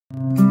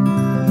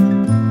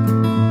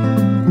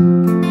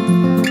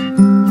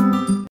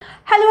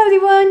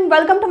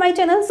Welcome to my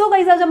channel. So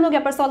guys आज हम लोग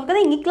यहाँ पर सॉल्व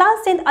करेंगे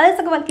क्लास 10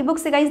 अग्रवाल की बुक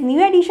से गाइस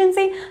न्यू एडिशन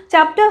से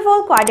chapter 4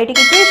 quadratic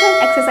equation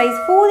exercise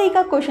 4A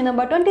का क्वेश्चन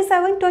नंबर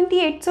 27,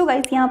 28। सो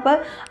गाइस यहाँ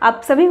पर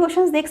आप सभी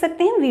क्वेश्चंस देख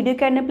सकते हैं, वीडियो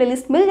के अंदर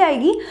प्लेलिस्ट मिल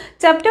जाएगी।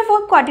 चैप्टर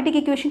 4 क्वाड्रेटिक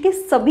इक्वेशन के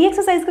सभी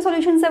एक्सरसाइज के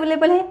सॉल्यूशंस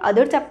अवेलेबल है,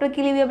 अदर चैप्टर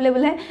के लिए भी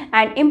अवेलेबल है।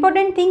 एंड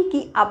इंपॉर्टेंट थिंग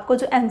कि आपको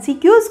जो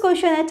MCQs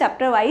क्वेश्चन है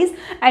चैप्टर वाइज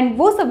एंड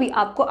वो सभी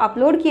आपको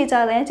अपलोड किए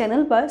जा रहे हैं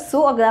चैनल पर।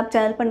 सो अगर आप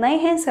चैनल पर नए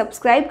हैं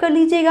सब्सक्राइब कर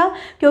लीजिएगा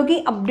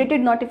क्योंकि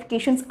अपडेटेड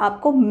नोटिफिकेशंस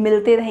आपको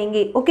मिलते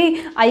रहेंगे। ओके,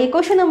 आइए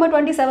क्वेश्चन नंबर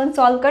 27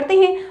 सॉल्व करते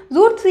हैं।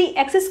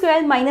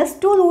 √3x² minus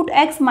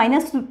 2√x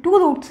minus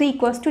 2√3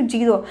 equals to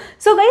 0।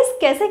 So guys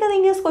कैसे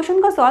करेंगे इस क्वेश्चन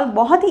को सॉल्व?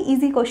 बहुत ही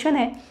इजी क्वेश्चन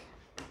है,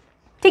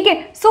 ठीक है।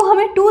 सो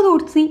हमें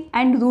 2√3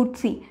 एंड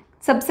 √3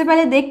 सबसे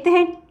पहले देखते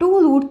हैं।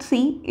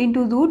 2√3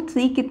 इंटू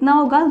 √3 कितना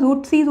होगा?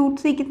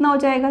 √3 कितना हो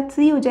जाएगा?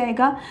 3 हो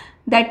जाएगा।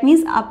 दैट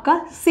मीन्स आपका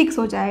 6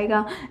 हो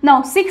जाएगा।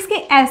 नाउ 6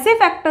 के ऐसे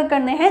फैक्टर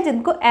करने हैं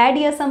जिनको ऐड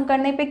या सम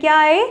करने पे क्या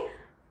आए?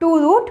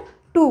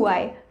 2√2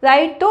 आए,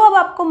 राइट। तो अब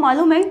आपको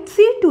मालूम है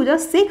 3 2 जो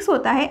 6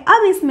 होता है।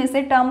 अब इसमें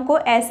से टर्म को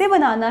ऐसे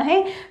बनाना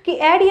है कि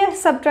ऐड या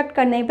सब्ट्रैक्ट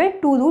करने पे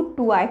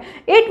 2√2 आए।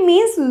 इट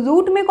मीन्स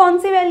रूट में कौन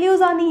सी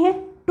वैल्यूज आनी है?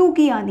 2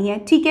 की आनी है,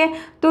 ठीक है।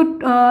 तो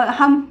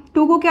हम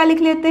 2 को क्या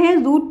लिख लेते हैं?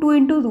 √2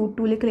 इंटू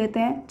 √2 लिख लेते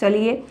हैं,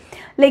 चलिए।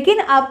 लेकिन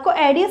आपको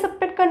ऐड या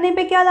सब्ट्रैक्ट करने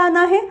पे क्या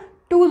लाना है?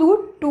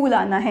 2√2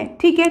 लाना है,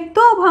 ठीक है।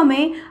 तो अब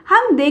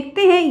हम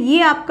देखते हैं,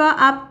 ये आपका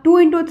आप 2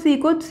 इंटू 3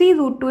 को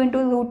 3√2 इंटू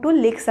 √2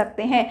 लिख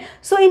सकते हैं।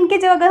 सो इनके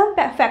जब अगर हम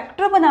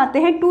फैक्टर बनाते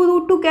हैं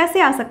 2√2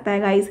 कैसे आ सकता है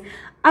गाइज?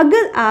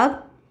 अगर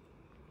आप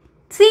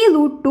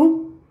 3√2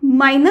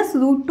 माइनस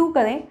 √2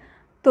 करें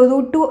तो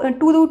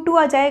 √2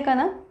 आ जाएगा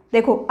ना।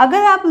 देखो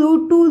अगर आप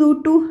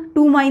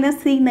 √2 माइनस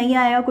 3 नहीं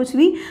आया कुछ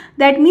भी,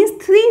 दैट मीन्स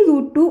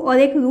 3√2 और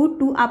एक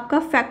 √2 आपका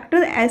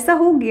फैक्टर ऐसा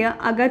हो गया।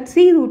 अगर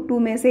 3√2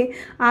 में से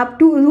आप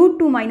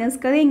 √2 माइनस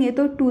करेंगे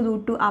तो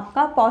 2√2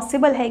 आपका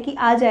पॉसिबल है कि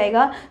आ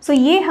जाएगा। सो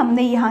ये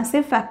हमने यहाँ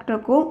से फैक्टर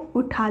को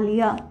उठा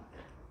लिया,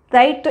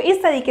 राइट। तो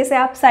इस तरीके से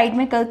आप साइड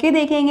में करके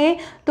देखेंगे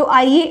तो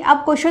आइए अब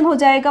क्वेश्चन हो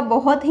जाएगा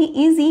बहुत ही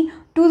ईजी।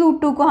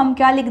 2√2 को हम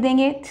क्या लिख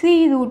देंगे?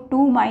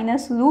 3√2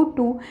 minus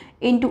 √2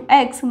 into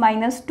x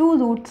minus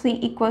 2√3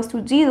 equals to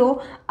 0।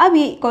 अब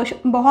ये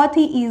क्वेश्चन बहुत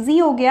ही ईजी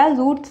हो गया।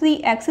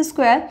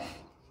 √3x²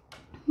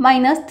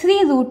 minus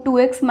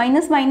 3√2x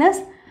minus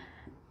minus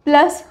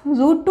plus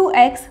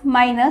 √2x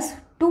minus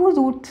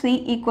 2√3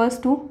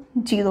 equals to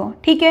 0,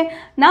 ठीक है।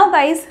 नाउ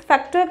गाइस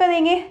फैक्टर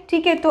करेंगे,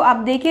 ठीक है। तो आप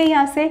देखिए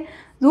यहाँ से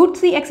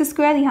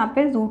 √3x² यहाँ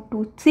पे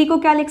 √2, 3 को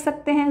क्या लिख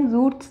सकते हैं?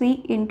 √3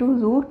 इंटू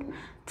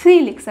 √3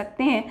 लिख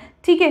सकते हैं,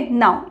 ठीक है।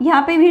 नाउ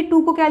यहाँ पे भी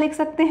 2 को क्या लिख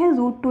सकते हैं?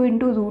 √2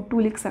 इंटू √2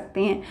 लिख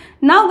सकते हैं।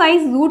 नाउ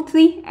गाइज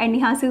 √3 एंड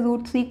यहाँ से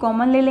 √3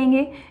 कॉमन ले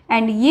लेंगे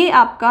एंड ये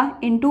आपका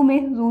इंटू में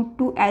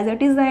 √2 एज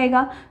इट इज़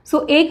रहेगा।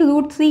 सो एक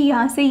 √3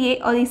 यहाँ से ये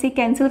और इसे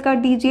कैंसिल कर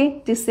दीजिए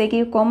जिससे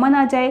कि कॉमन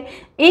आ जाए।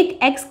 एक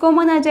x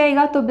कॉमन आ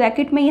जाएगा तो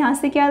ब्रैकेट में यहाँ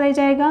से क्या रह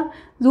जाएगा?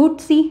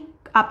 √3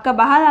 आपका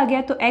बाहर आ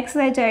गया तो x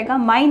रह जाएगा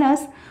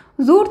माइनस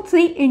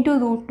 √3 इंटू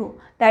 √2।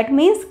 दैट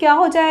मीन्स क्या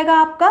हो जाएगा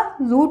आपका?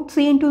 √3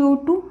 इंटू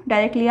 √2,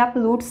 डायरेक्टली आप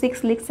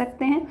 √6 लिख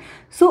सकते हैं।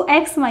 सो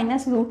x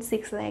माइनस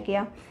 √6 रह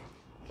गया।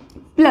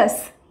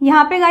 प्लस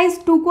यहाँ पे गाइज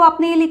 2 को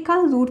आपने ये लिखा,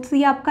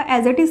 √3 आपका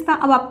एज इट इज़ था।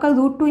 अब आपका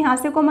 √2 यहाँ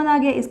से कॉमन आ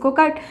गया, इसको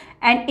कट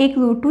एंड एक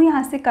 √2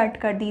 यहाँ से कट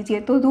कर दीजिए।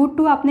 तो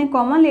 √2 आपने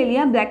कॉमन ले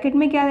लिया, ब्रैकेट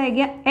में क्या रह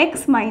गया?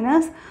 x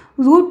माइनस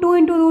 √2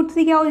 इंटू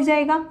 √3 क्या हो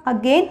जाएगा?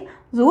 अगेन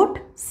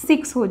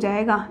 √6 हो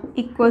जाएगा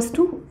इक्वल्स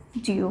टू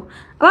 0।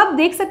 अब आप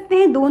देख सकते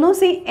हैं दोनों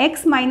से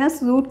x माइनस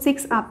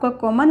 √6 आपका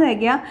कॉमन रह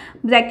गया,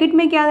 ब्रैकेट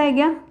में क्या रह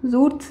गया?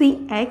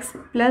 √3x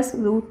प्लस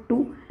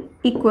 √2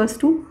 इक्वल्स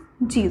टू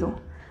 0,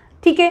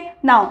 ठीक है।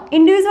 नाउ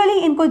इंडिविजुअली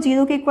इनको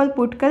 0 के इक्वल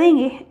पुट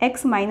करेंगे,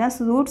 x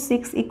minus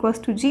 √6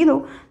 equals to 0।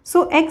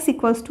 So x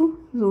equals to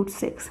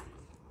 √6।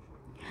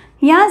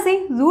 यहाँ से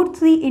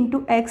 √3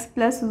 into x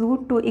plus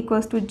 √2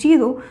 equals to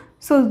 0।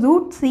 So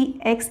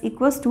 √3x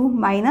equals to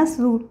minus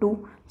 √2।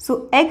 So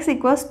x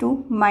equals to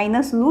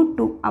minus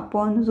 √2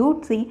 upon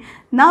 √3.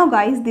 Now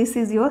guys this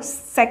is your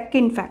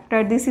second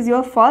factor, this is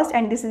your first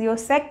and this is your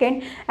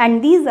second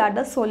and these are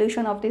the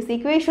solution of this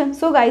equation.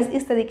 So guys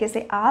इस तरीके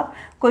से आप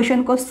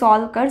question को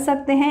solve कर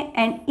सकते हैं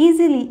and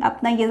easily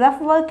अपना ये रफ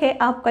वर्क है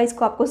आपका,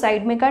 इसको आपको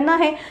साइड में करना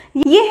है।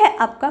 ये है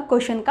आपका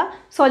क्वेश्चन का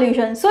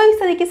सॉल्यूशन। सो इस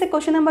तरीके से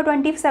क्वेश्चन नंबर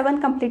 27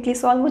 कंप्लीटली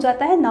सॉल्व हो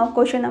जाता है। नाउ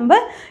क्वेश्चन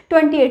नंबर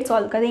 28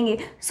 सॉल्व करेंगे।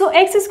 सो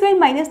x²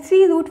 minus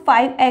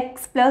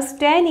 3√5x plus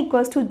 10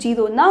 equals to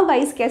 0। Now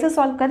guys कैसे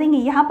सॉल्व करेंगे?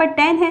 यहाँ पर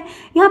 10 है,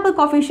 यहाँ पर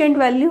कोफिशिएंट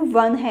वैल्यू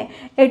 1 है।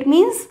 इट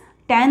मीन्स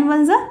 10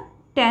 1 ज़ा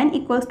 10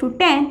 इक्वल्स टू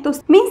 10। तो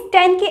मीन्स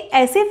 10 के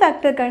ऐसे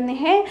फैक्टर करने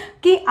हैं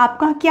कि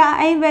आपका क्या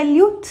आए?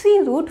 वैल्यू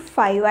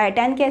 3√5 आए।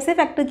 10 के ऐसे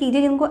फैक्टर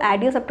कीजिए जिनको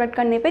ऐड या सब्ट्रैक्ट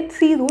करने पे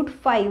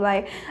 3√5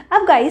 आए।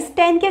 अब गाइस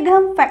 10 के अगर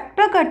हम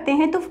फैक्टर करते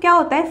हैं तो क्या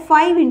होता है?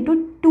 5 इंटू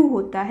 2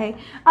 होता है।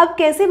 अब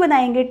कैसे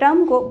बनाएंगे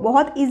टर्म को?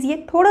 बहुत ईजी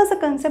है, थोड़ा सा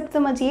कंसेप्ट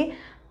समझिए।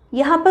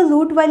 यहाँ पर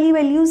रूट वाली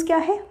वैल्यूज़ क्या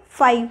है?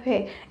 5 है।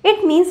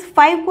 इट मीन्स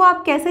 5 को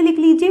आप कैसे लिख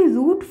लीजिए?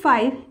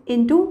 √5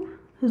 इंटू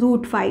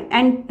 √5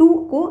 एंड 2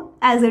 को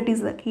एज इट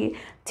इज़ रखिए।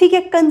 ठीक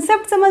है,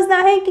 कंसेप्ट समझना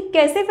है कि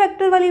कैसे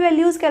फैक्टर वाली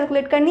वैल्यूज़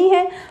कैलकुलेट करनी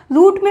है।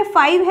 रूट में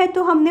 5 है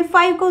तो हमने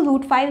 5 को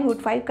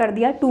 √5 कर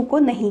दिया, 2 को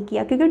नहीं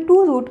किया क्योंकि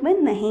 2 रूट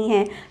में नहीं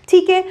है।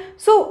 ठीक है,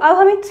 सो अब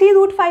हमें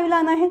 3√5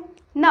 लाना है।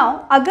 नाउ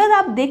अगर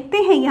आप देखते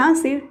हैं यहाँ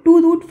से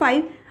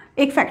 2√5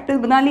 एक फैक्टर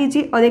बना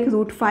लीजिए और एक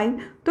 √5,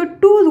 तो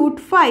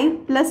 2√5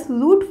 प्लस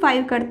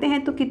 √5 करते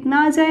हैं तो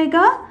कितना आ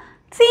जाएगा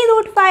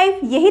 3√5।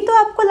 यही तो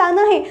आपको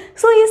लाना है।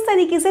 सो इस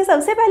तरीके से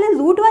सबसे पहले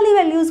रूट वाली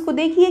वैल्यूज़ को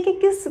देखिए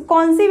कि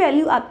कौन सी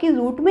वैल्यू आपकी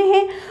रूट में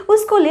है,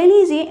 उसको ले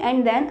लीजिए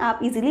एंड देन आप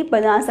इजीली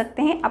बना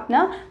सकते हैं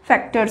अपना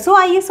फैक्टर। सो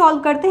आइए सॉल्व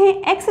करते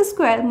हैं।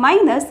 x²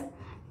 minus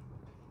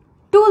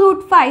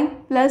 2√5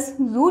 plus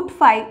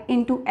 √5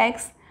 into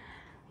x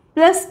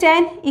plus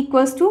 10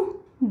 equals to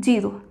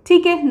 0।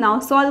 ठीक है, नाउ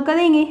सॉल्व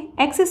करेंगे।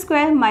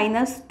 x²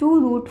 minus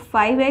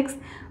 2√5x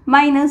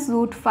minus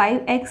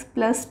 √5x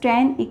plus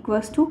 10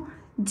 equals to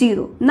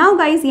 0। Now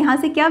guys यहाँ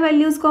से क्या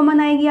वैल्यूज़ कॉमन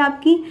आएगी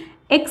आपकी,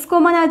 x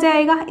कॉमन आ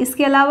जाएगा,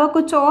 इसके अलावा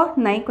कुछ और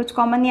नहीं, कुछ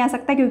कॉमन नहीं आ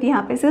सकता क्योंकि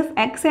यहाँ पे सिर्फ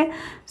x है।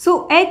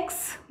 सो x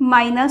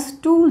माइनस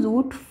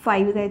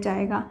 2√5 रह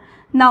जाएगा।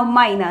 नाउ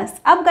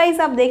माइनस, अब गाइज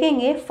आप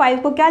देखेंगे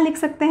 5 को क्या लिख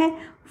सकते हैं,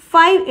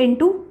 5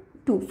 इंटू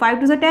 2, 5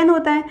 टू 10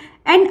 होता है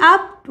एंड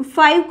आप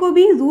 5 को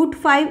भी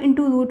 √5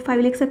 इंटू √5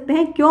 लिख सकते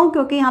हैं। क्यों?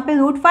 क्योंकि यहाँ पे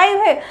 √5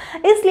 है,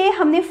 इसलिए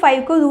हमने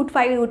 5 को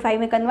 √5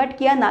 में कन्वर्ट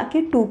किया, ना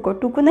कि 2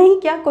 को नहीं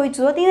किया, कोई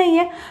ज़रूरत ही नहीं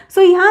है।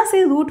 सो यहाँ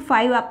से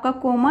 √5 आपका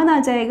कॉमन आ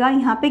जाएगा।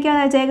 यहाँ पे क्या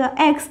रह जाएगा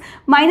x,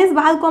 माइनस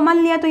बाहर कॉमन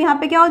लिया तो यहाँ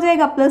पे क्या हो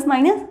जाएगा, प्लस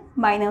माइनस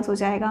माइनस हो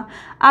जाएगा।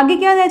 आगे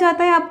क्या रह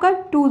जाता है आपका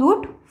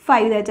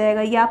 2√5 रह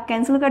जाएगा, ये आप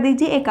कैंसिल कर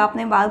दीजिए, एक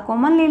आपने बाहर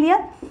कॉमन ले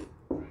लिया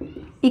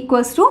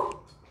इक्वल्स टू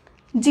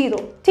 0।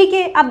 ठीक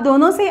है, अब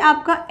दोनों से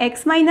आपका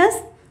x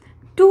माइनस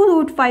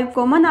 2√5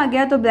 कॉमन आ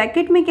गया तो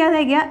ब्रैकेट में क्या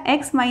रह गया,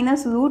 x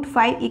माइनस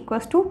 √5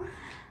 इक्वल्स टू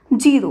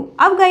 0।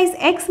 अब गाइस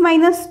x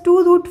माइनस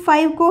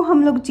 2√5 को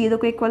हम लोग 0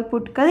 को इक्वल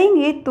पुट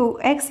करेंगे तो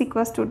x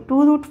इक्वल्स टू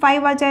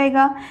 2√5 आ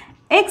जाएगा।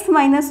 x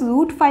माइनस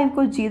 √5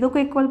 को 0 को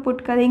इक्वल पुट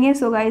करेंगे,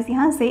 सो गाइज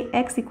यहाँ से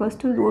x इक्वल्स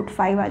टू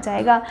 √5 आ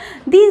जाएगा।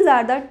 These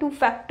are the two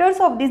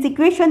factors of this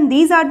equation,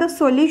 these are the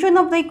solution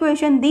of the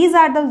equation, these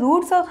are the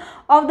roots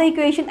of the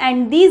equation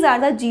and these are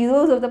the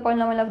zeros of the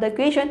polynomial of the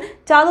equation.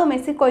 चारों में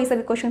से कोई सा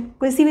भी question,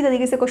 किसी भी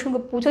तरीके से क्वेश्चन को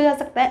पूछा जा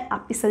सकता है,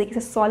 आप इस तरीके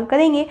से सॉल्व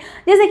करेंगे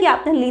जैसे कि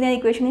आपने linear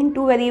equation in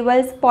 2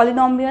 variables,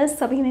 polynomials,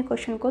 सभी में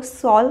क्वेश्चन को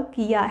सॉल्व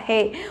किया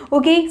है।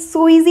 Okay,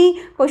 so easy.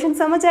 क्वेश्चन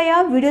समझ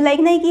आया? वीडियो लाइक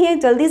नहीं की है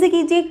जल्दी से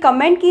कीजिए,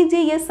 कमेंट कीजिए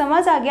ये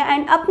समझ आ गया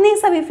एंड अपने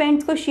सभी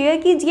फ्रेंड्स को शेयर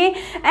कीजिए।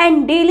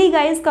 And daily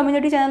guys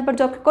community channel पर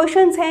जो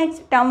क्वेश्चंस हैं,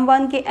 टर्म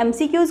 1 के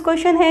MCQs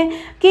क्वेश्चन है,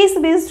 केस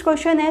बेस्ड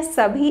क्वेश्चन है,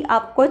 सभी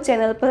आपको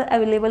चैनल पर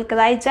अवेलेबल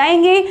कराए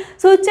जाएंगे।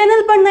 सो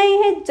चैनल पर नए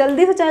हैं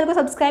जल्दी से चैनल को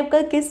सब्सक्राइब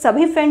करके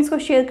सभी फ्रेंड्स को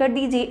शेयर कर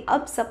दीजिए,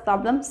 अब सब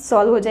प्रॉब्लम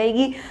सॉल्व हो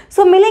जाएगी।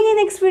 सो मिलेंगे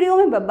नेक्स्ट वीडियो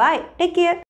में, बाय बाय, टेक केयर।